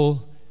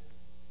goal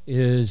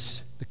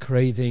is the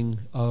craving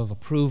of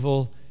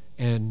approval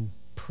and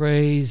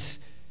praise.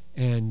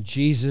 And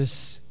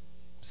Jesus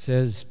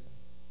says,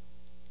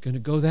 going to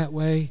go that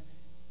way,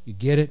 you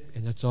get it,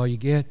 and that's all you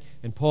get.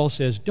 And Paul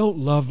says, don't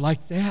love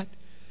like that.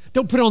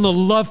 Don't put on the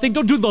love thing.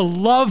 Don't do the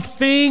love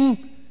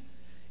thing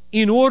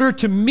in order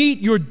to meet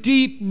your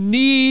deep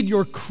need,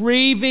 your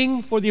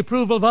craving for the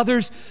approval of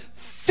others.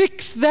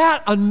 Fix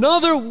that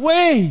another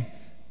way.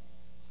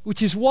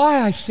 Which is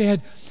why I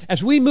said,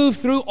 as we move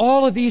through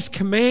all of these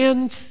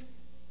commands,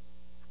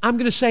 I'm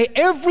going to say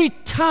every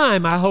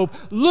time, I hope,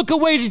 look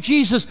away to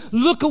Jesus,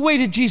 look away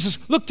to Jesus,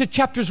 look to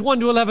chapters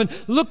 1 to 11,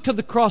 look to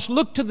the cross,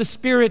 look to the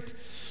Spirit,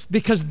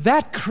 because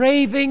that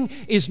craving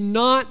is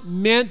not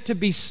meant to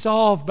be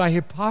solved by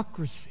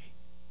hypocrisy.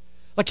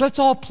 Like, let's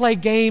all play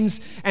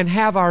games and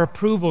have our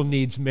approval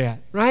needs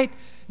met, right?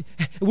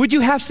 Would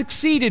you have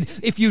succeeded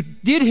if you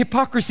did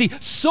hypocrisy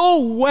so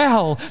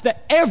well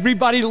that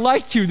everybody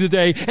liked you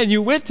today and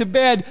you went to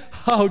bed,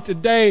 oh,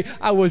 today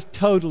I was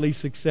totally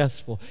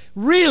successful?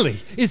 Really?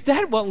 Is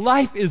that what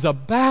life is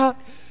about?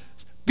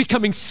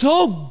 Becoming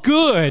so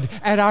good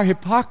at our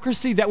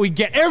hypocrisy that we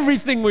get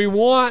everything we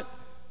want?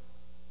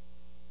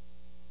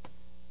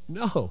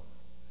 No.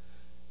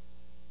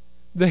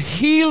 The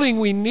healing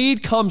we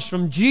need comes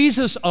from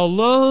Jesus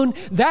alone.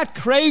 That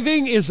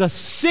craving is a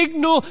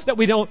signal that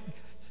we don't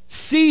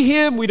see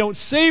Him, we don't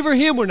savor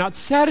Him, we're not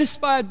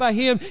satisfied by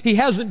Him. He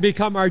hasn't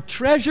become our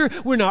treasure.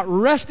 We're not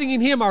resting in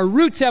Him. Our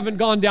roots haven't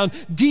gone down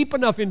deep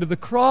enough into the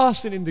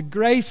cross and into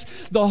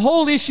grace. The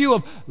whole issue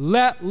of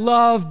let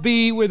love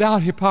be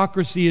without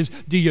hypocrisy is,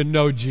 do you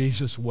know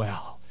Jesus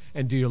well?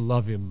 And do you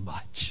love Him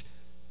much?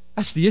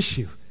 That's the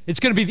issue.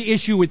 It's going to be the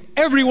issue with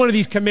every one of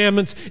these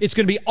commandments. It's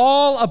going to be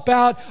all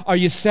about, are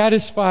you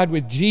satisfied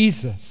with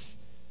Jesus?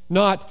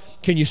 Not,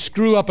 can you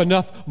screw up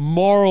enough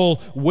moral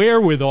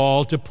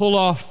wherewithal to pull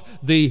off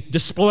the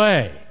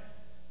display?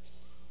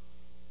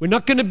 We're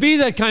not going to be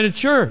that kind of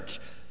church.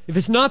 If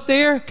it's not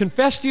there,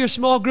 confess to your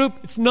small group,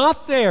 it's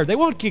not there. They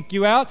won't kick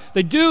you out.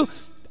 They do,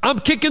 I'm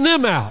kicking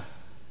them out.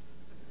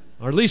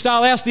 Or at least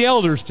I'll ask the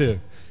elders to.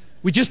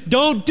 We just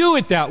don't do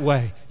it that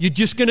way. You're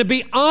just going to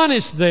be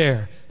honest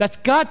there. That's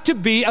got to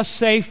be a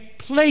safe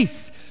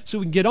place so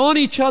we can get on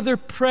each other,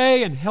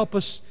 pray, and help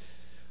us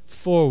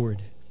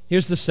forward.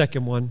 Here's the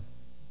second one,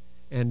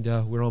 and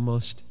we're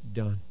almost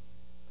done.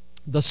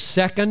 The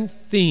second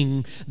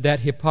thing that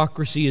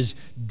hypocrisy is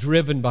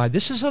driven by.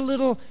 This is a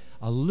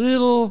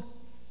little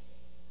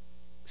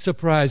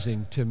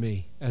surprising to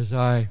me as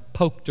I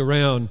poked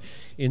around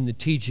in the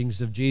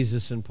teachings of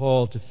Jesus and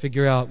Paul to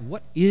figure out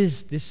what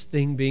is this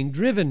thing being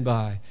driven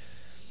by.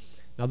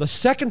 Now, the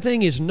second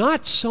thing is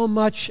not so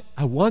much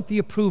I want the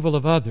approval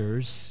of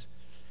others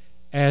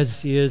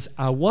as is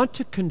I want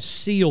to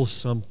conceal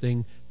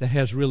something that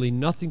has really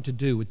nothing to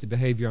do with the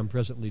behavior I'm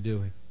presently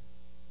doing.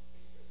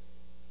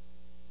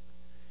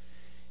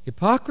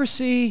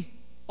 Hypocrisy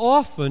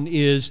often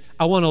is,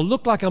 I want to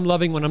look like I'm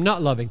loving when I'm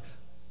not loving.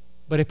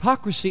 But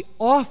hypocrisy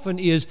often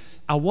is,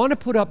 I want to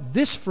put up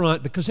this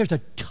front because there's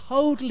a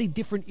totally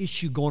different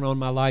issue going on in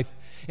my life.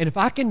 And if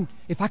I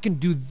can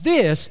do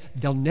this,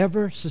 they'll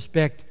never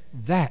suspect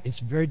that.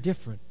 It's very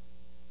different.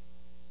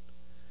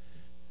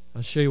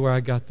 I'll show you where I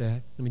got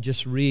that. Let me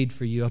just read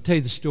for you. I'll tell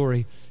you the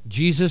story.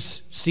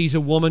 Jesus sees a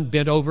woman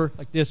bent over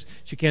like this.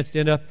 She can't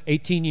stand up.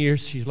 18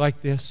 years, she's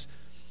like this.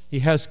 He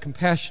has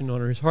compassion on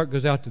her. His heart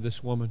goes out to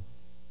this woman.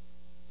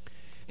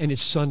 And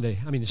it's Sunday.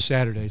 It's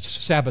Saturday. It's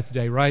Sabbath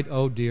day, right?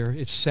 Oh, dear.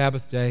 It's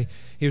Sabbath day.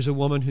 Here's a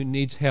woman who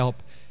needs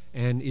help.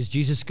 And is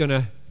Jesus going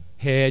to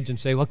hedge and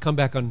say, well, come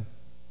back on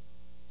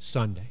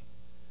Sunday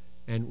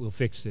and we'll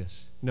fix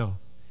this? No.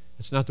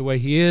 That's not the way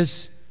He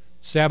is.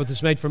 Sabbath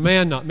is made for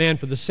man, not man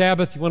for the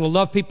Sabbath. You want to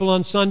love people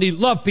on Sunday?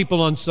 Love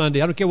people on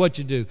Sunday. I don't care what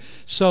you do.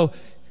 So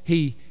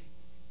he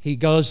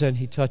goes and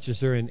he touches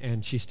her,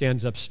 and she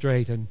stands up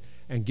straight and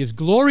gives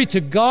glory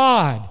to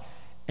God.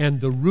 And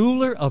the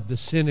ruler of the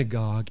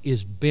synagogue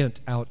is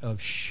bent out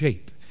of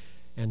shape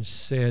and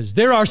says,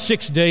 there are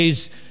 6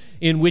 days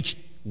in which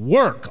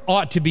work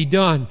ought to be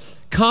done.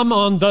 Come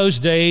on those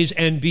days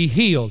and be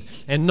healed,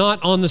 and not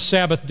on the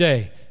Sabbath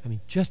day.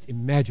 Just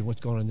imagine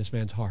what's going on in this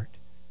man's heart.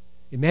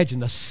 Imagine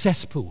the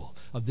cesspool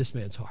of this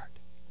man's heart.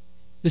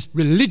 This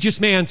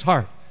religious man's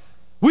heart.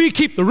 We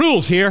keep the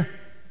rules here.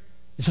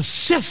 It's a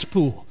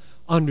cesspool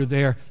under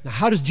there. Now,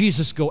 how does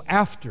Jesus go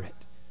after it?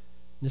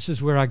 This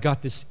is where I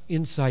got this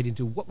insight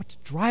into what's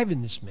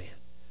driving this man.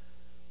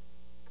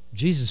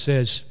 Jesus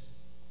says,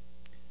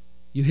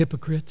 you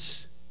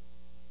hypocrites,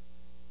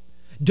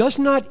 does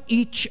not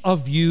each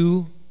of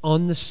you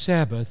on the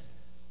Sabbath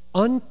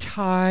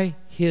untie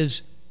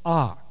his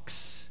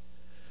ox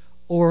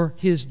or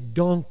his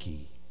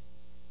donkey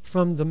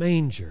from the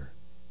manger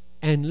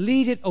and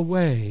lead it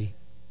away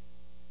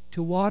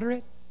to water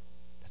it?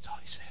 That's all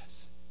He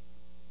says.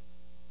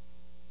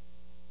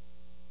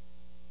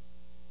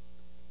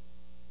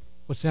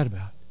 What's that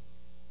about?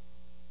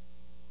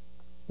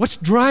 What's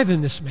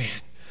driving this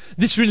man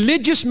This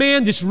religious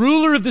man, this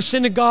ruler of the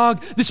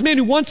synagogue, this man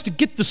who wants to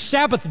get the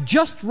Sabbath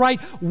just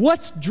right,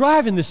 what's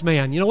driving this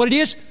man? You know what it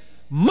is?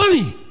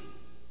 Money.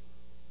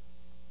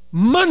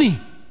 Money.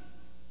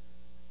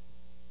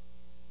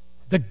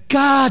 The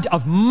God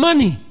of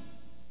money.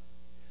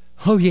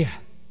 Oh yeah.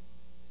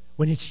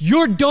 When it's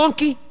your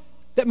donkey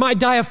that might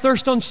die of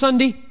thirst on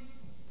Sunday,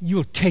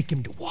 you'll take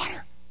him to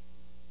water.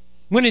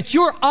 When it's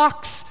your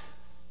ox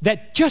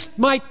that just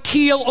might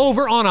keel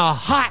over on a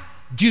hot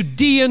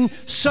Judean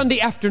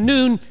Sunday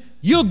afternoon,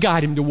 you'll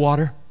guide him to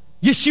water.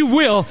 Yes, you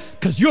will,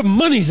 because your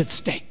money's at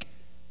stake.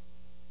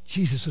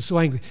 Jesus was so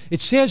angry.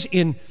 It says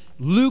in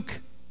Luke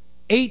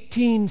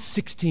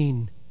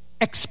 18:16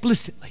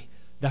 explicitly,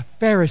 the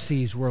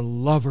Pharisees were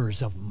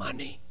lovers of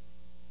money.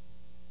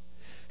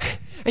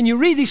 And you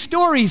read these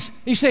stories, and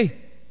you say,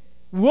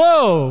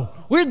 whoa,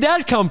 where'd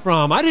that come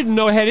from? I didn't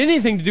know it had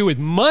anything to do with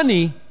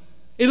money.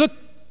 It looked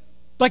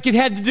like it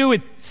had to do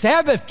with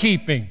Sabbath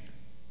keeping.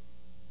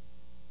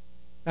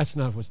 That's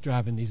not what's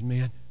driving these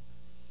men.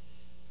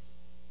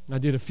 I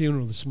did a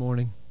funeral this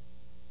morning.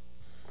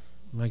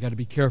 And I got to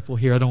be careful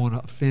here. I don't want to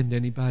offend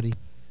anybody.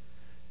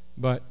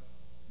 But,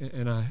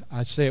 and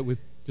I say it with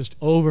just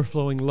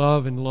overflowing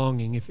love and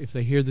longing. If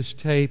they hear this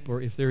tape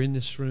or if they're in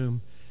this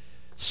room,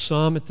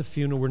 some at the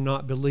funeral were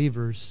not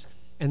believers.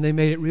 And they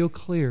made it real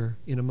clear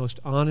in a most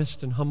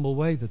honest and humble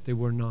way that they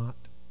were not.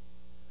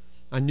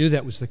 I knew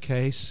that was the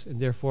case. And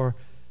therefore,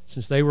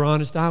 since they were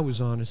honest, I was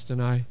honest.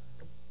 And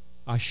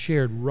I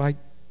shared right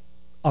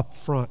up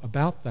front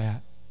about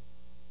that.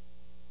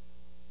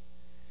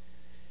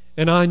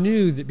 And I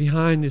knew that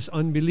behind this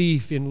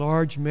unbelief in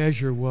large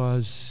measure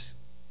was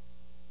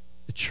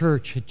the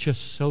church had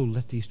just so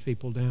let these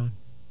people down.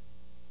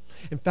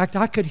 In fact,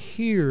 I could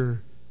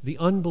hear the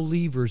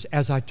unbelievers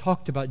as I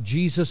talked about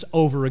Jesus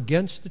over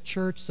against the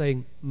church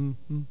saying,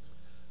 mm-hmm,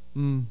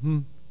 mm-hmm.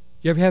 Do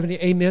you ever have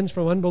any amens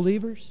from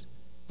unbelievers?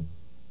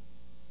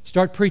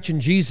 Start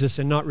preaching Jesus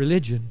and not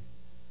religion.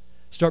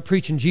 Start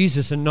preaching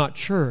Jesus and not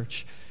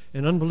church.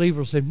 And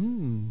unbelievers will say,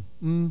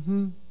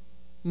 mm-hmm,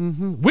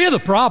 mm-hmm. We're the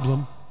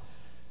problem.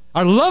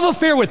 Our love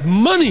affair with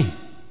money,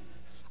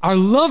 our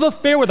love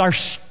affair with our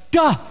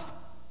stuff.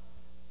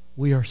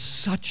 We are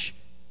such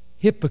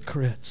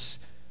hypocrites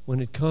when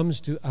it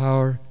comes to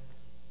our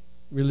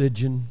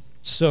religion.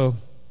 So,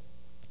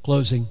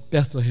 closing,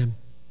 Bethlehem.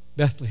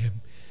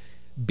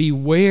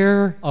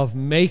 Beware of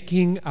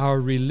making our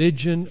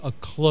religion a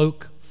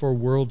cloak for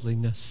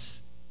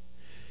worldliness.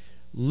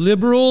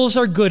 Liberals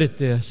are good at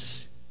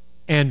this,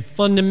 and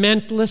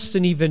fundamentalists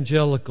and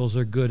evangelicals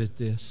are good at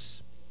this.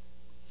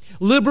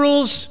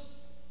 Liberals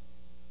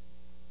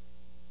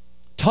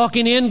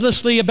talking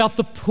endlessly about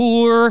the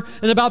poor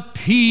and about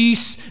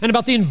peace and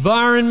about the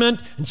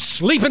environment and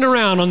sleeping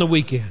around on the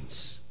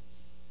weekends.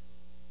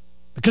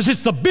 Because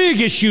it's the big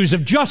issues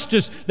of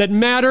justice that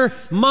matter.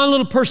 My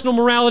little personal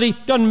morality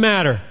doesn't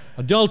matter.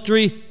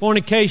 Adultery,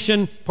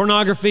 fornication,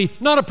 pornography,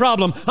 not a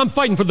problem. I'm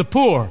fighting for the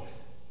poor.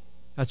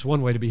 That's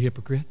one way to be a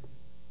hypocrite.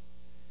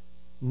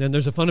 And then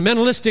there's a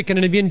fundamentalistic and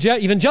an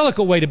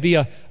evangelical way to be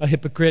a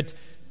hypocrite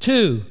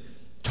too.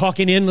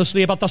 Talking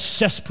endlessly about the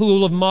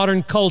cesspool of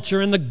modern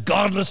culture and the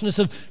godlessness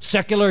of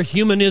secular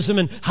humanism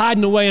and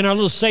hiding away in our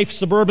little safe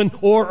suburban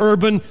or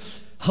urban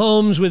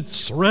homes with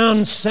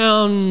surround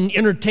sound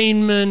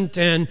entertainment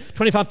and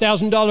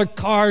 $25,000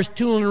 cars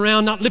tooling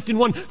around, not lifting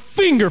one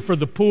finger for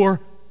the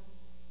poor.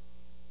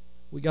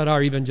 We got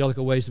our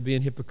evangelical ways of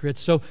being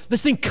hypocrites. So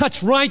this thing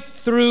cuts right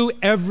through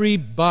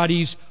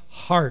everybody's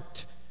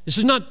heart. This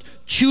is not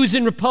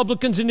choosing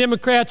Republicans and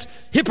Democrats,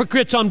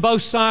 hypocrites on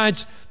both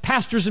sides,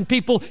 pastors and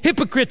people,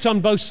 hypocrites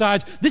on both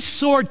sides. This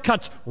sword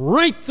cuts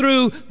right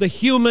through the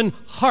human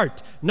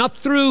heart, not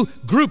through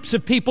groups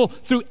of people,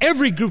 through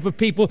every group of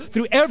people,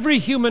 through every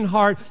human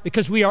heart,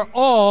 because we are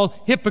all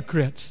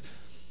hypocrites.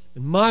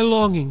 And my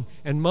longing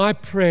and my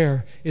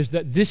prayer is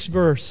that this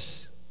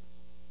verse,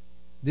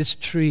 this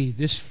tree,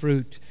 this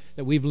fruit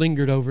that we've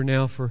lingered over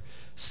now for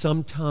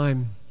some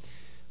time,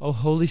 oh,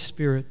 Holy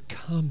Spirit,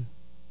 come.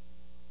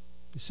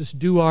 Let's just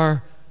do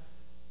our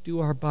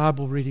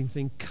Bible reading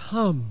thing.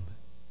 Come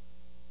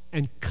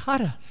and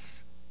cut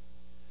us.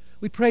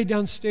 We prayed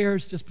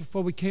downstairs just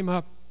before we came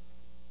up.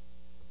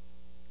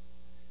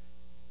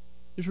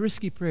 There's a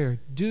risky prayer.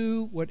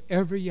 Do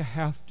whatever you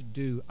have to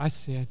do. I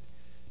said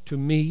to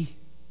me,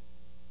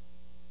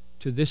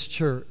 to this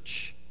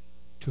church,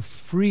 to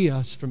free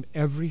us from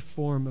every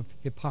form of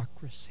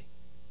hypocrisy.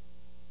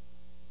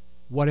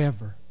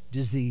 Whatever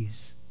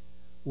disease,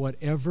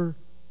 whatever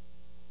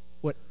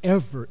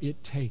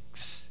it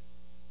takes,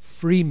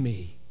 free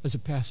me as a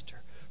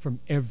pastor from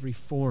every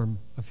form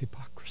of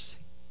hypocrisy.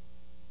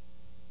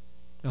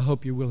 I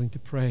hope you're willing to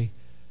pray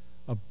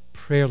a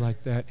prayer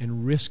like that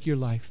and risk your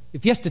life.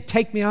 If you have to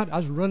take me out, I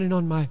was running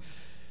on my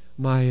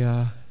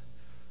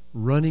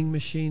running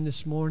machine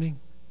this morning.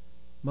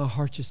 My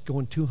heart's just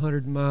going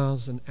 200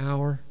 miles an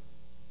hour.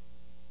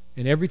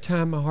 And every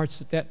time my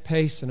heart's at that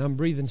pace and I'm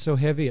breathing so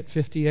heavy at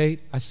 58,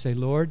 I say,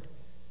 Lord,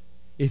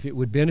 if it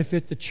would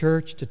benefit the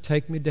church to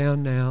take me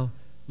down now,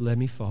 let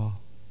me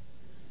fall.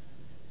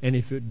 And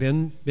if it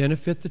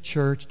benefit the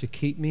church to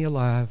keep me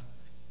alive,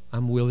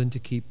 I'm willing to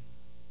keep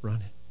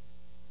running.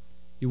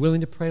 You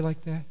willing to pray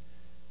like that?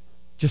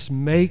 Just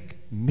make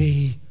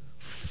me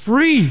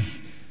free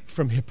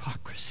from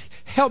hypocrisy.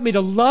 Help me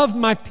to love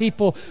my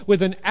people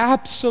with an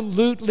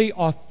absolutely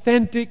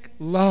authentic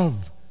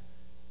love.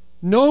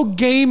 No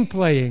game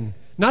playing,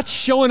 not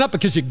showing up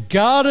because you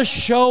gotta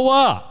show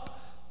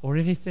up or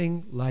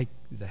anything like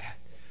that.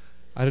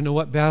 I don't know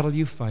what battle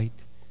you fight,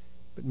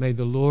 but may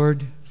the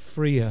Lord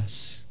free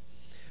us.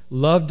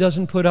 Love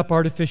doesn't put up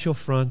artificial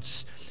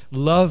fronts.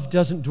 Love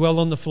doesn't dwell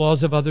on the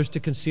flaws of others to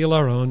conceal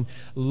our own.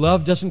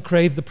 Love doesn't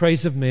crave the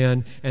praise of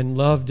man. And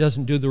love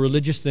doesn't do the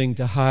religious thing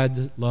to hide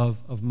the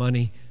love of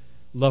money.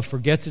 Love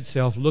forgets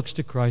itself, looks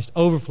to Christ,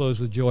 overflows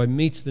with joy,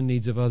 meets the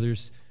needs of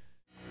others,